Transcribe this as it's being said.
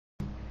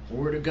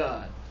Word of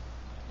God.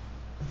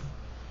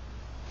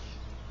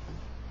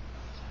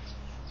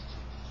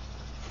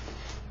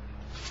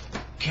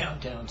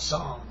 Countdown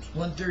Psalms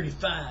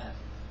 135.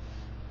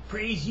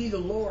 Praise ye the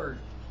Lord.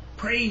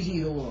 Praise ye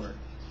the Lord.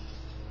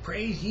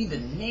 Praise ye the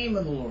name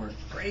of the Lord.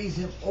 Praise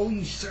him, O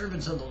ye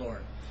servants of the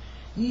Lord.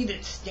 Ye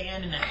that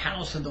stand in the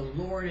house of the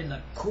Lord, in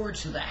the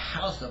courts of the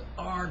house of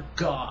our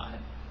God.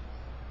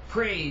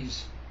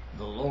 Praise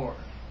the Lord.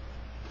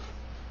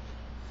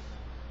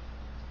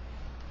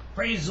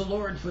 Praise the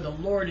Lord, for the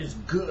Lord is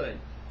good.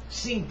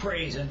 Sing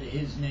praise unto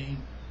his name,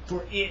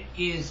 for it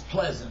is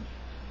pleasant.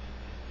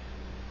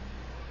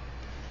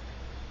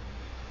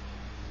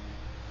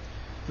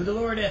 For the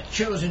Lord hath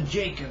chosen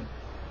Jacob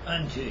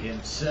unto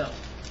himself,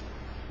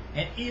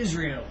 and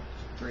Israel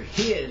for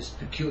his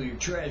peculiar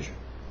treasure.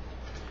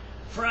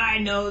 For I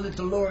know that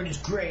the Lord is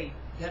great,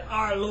 that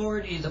our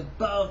Lord is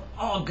above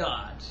all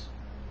gods.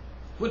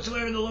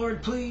 Whatsoever the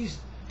Lord pleased,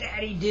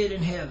 that he did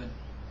in heaven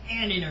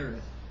and in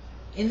earth,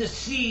 in the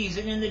seas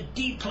and in the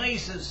deep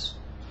places.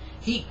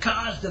 He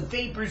caused the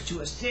vapors to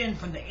ascend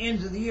from the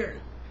ends of the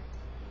earth.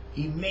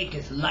 He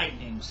maketh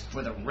lightnings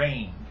for the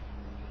rain.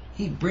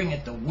 He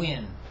bringeth the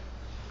wind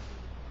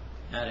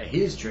out of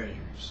his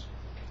treasures.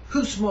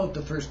 Who smote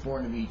the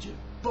firstborn of Egypt,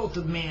 both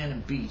of man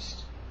and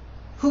beast?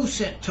 Who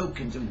sent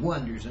tokens and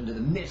wonders into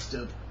the midst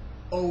of,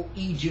 O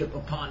Egypt,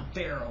 upon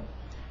Pharaoh,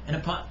 and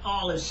upon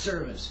all his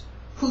servants?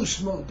 Who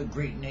smote the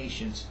great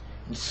nations,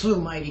 and slew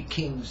mighty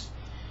kings,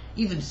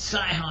 even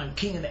Sihon,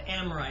 king of the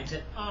Amorites,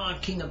 and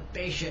Og, king of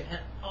Bashan, and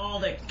all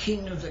the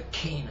kingdoms of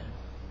Canaan,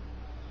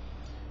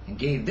 and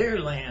gave their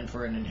land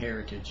for an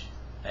inheritance,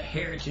 a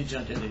heritage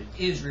unto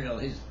Israel,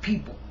 his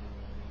people.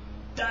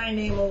 Thy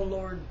name, O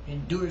Lord,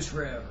 endures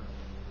forever.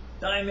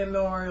 Thy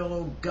memorial,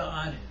 O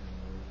God,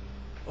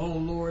 O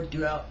Lord,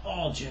 throughout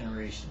all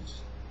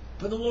generations.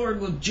 For the Lord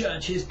will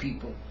judge his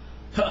people.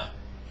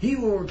 He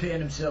will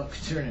repent himself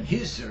concerning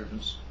his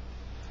servants.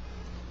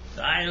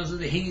 The idols of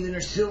the heathen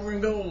are silver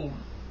and gold,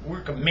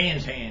 work of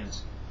man's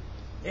hands.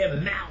 They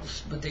have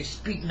mouths, but they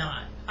speak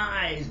not,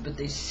 eyes, but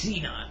they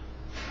see not.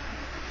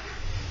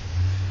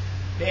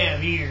 They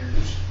have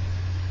ears,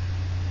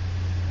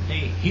 but they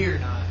hear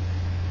not.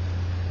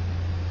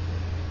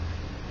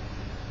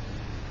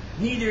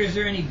 Neither is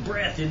there any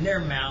breath in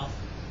their mouth.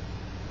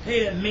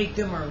 They that make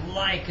them are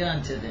like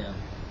unto them.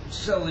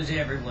 So is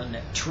everyone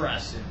that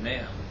trusts in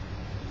them.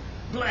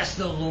 Bless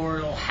the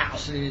Lord, O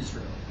house of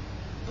Israel.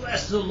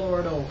 Bless the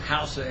Lord, O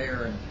house of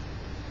Aaron.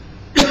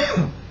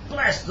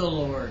 Bless the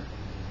Lord,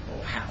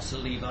 O house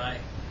of Levi.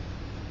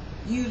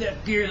 You that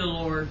fear the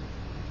Lord,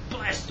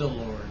 bless the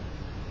Lord.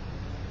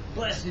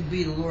 Blessed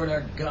be the Lord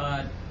our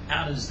God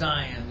out of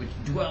Zion, which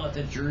dwelleth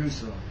at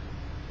Jerusalem.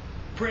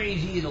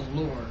 Praise ye the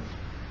Lord.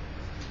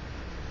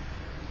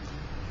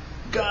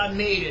 God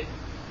made it.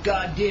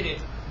 God did it.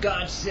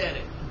 God said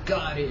it.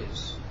 God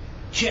is.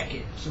 Check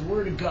it. It's the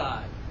word of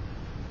God.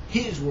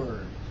 His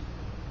word.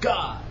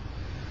 God.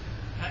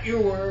 Not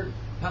your word.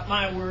 Not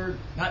my word.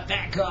 Not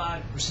that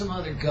God or some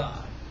other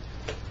God.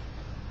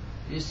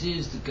 This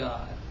is the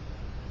God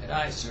that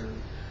I serve.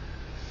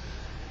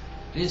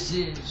 This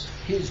is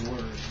his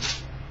word.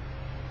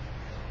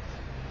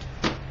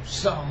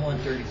 Psalm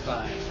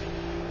 135.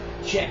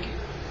 Check it.